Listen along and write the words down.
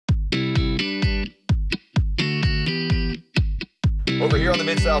Over here on the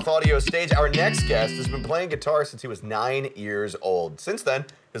Mid-South Audio stage, our next guest has been playing guitar since he was 9 years old. Since then,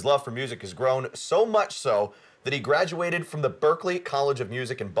 his love for music has grown so much so that he graduated from the Berklee College of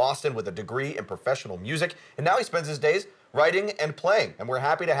Music in Boston with a degree in professional music, and now he spends his days writing and playing. And we're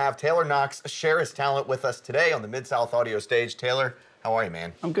happy to have Taylor Knox share his talent with us today on the Mid-South Audio stage. Taylor, how are you,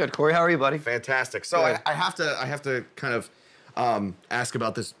 man? I'm good. Corey, how are you, buddy? Fantastic. So I have to kind of ask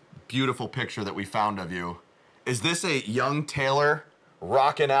about this beautiful picture that we found of you. Is this a young Taylor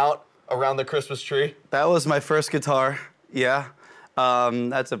rocking out around the Christmas tree? That was my first guitar, yeah.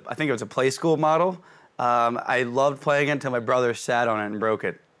 I think it was a Play School model. I loved playing it until my brother sat on it and broke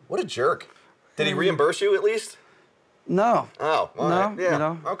it. What a jerk. Did he reimburse you at least? No. Oh, all right. Yeah. You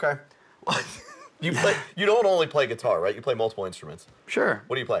know. Okay. You don't only play guitar, right? You play multiple instruments. Sure.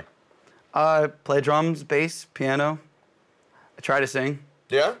 What do you play? I play drums, bass, piano. I try to sing.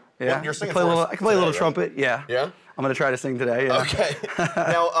 Yeah? Yeah. Well, you're singing I can play a little right? trumpet, yeah. Yeah? I'm gonna try to sing today, yeah. Okay.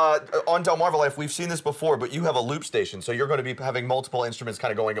 Now, on Delmarva Life, we've seen this before, but you have a loop station, so you're going to be having multiple instruments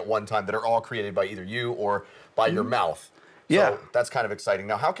kind of going at one time that are all created by either you or by your mouth. So Yeah. that's kind of exciting.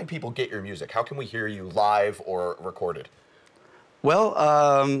 Now, how can people get your music? How can we hear you live or recorded? Well,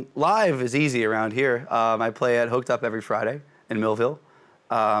 live is easy around here. I play at Hooked Up every Friday in Millville.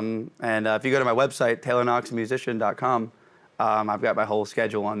 If you go to my website, taylorknoxmusician.com, I've got my whole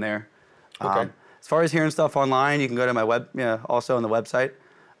schedule on there. Okay. As far as hearing stuff online, you can go to my also on the website.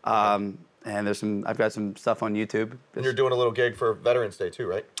 And I've got some stuff on YouTube. And you're doing a little gig for Veterans Day too,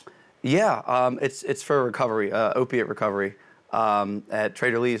 right? Yeah, it's for recovery, opiate recovery, at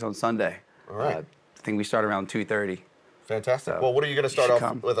Trader Lee's on Sunday. All right. I think we start around 2:30. Fantastic. So Well, what are you going to start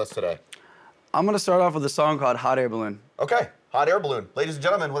off with us today? I'm going to start off with a song called Hot Air Balloon. Okay, Hot Air Balloon. Ladies and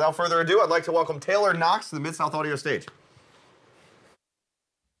gentlemen, without further ado, I'd like to welcome Taylor Knox to the Mid-South Audio stage.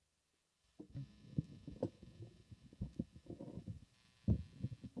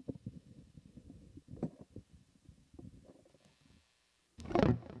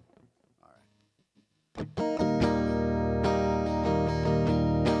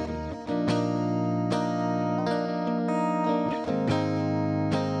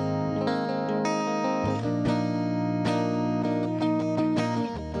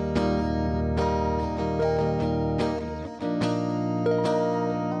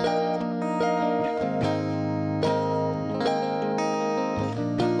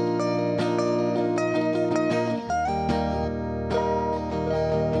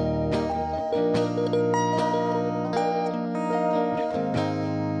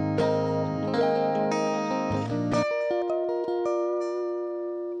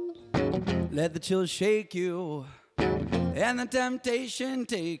 Let the chill shake you and the temptation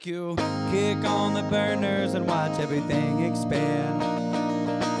take you. Kick on the burners and watch everything expand.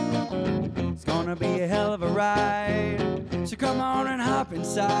 It's gonna be a hell of a ride, so come on and hop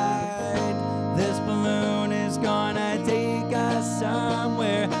inside. This balloon is gonna take us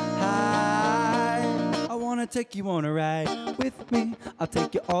somewhere high. I wanna take you on a ride with me. I'll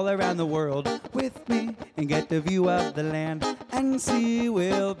take you all around the world with me and get the view of the land and sea.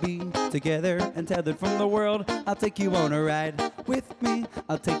 We'll be together and tethered from the world. I'll take you on a ride with me.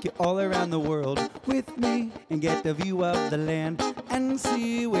 I'll take you all around the world with me and get the view of the land and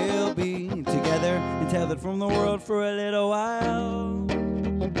sea. We'll be together and tethered from the world for a little while.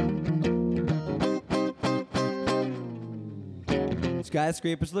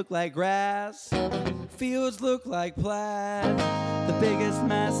 Skyscrapers look like grass, fields look like plaid. The biggest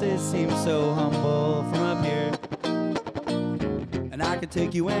masses seem so humble from up here, and I could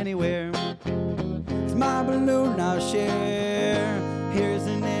take you anywhere. It's my balloon I'll share. Here's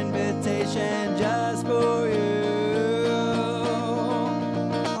an invitation just for you.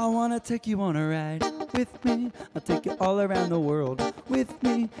 I wanna take you on a ride with me. I'll take you all around the world with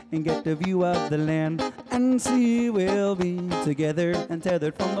me and get the view of the land and sea. We'll be together and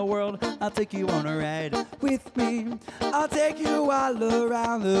tethered from the world. I'll take you on a ride with me. I'll take you all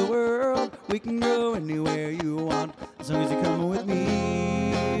around the world. We can go anywhere you want as long as you come with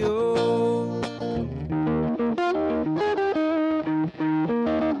me. Oh.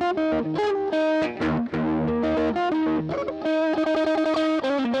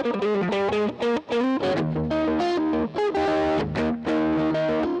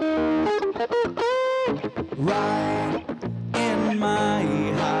 Ride in my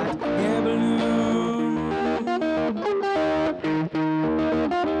hot air balloon.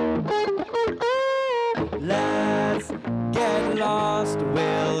 Let's get lost,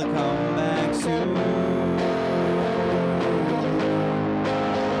 we'll come back soon.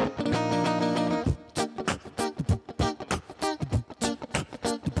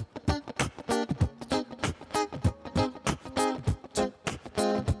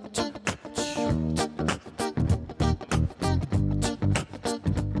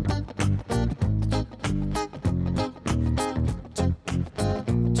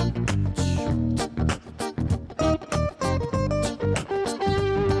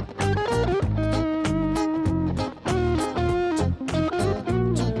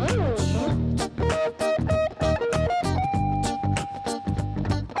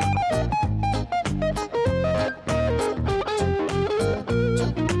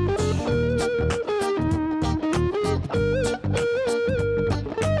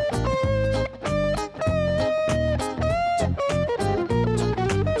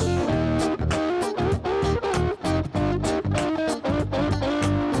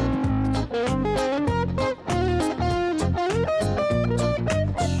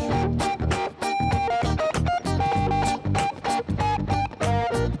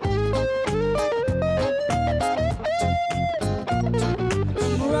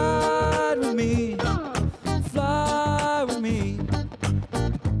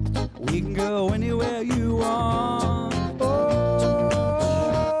 You can go anywhere you want.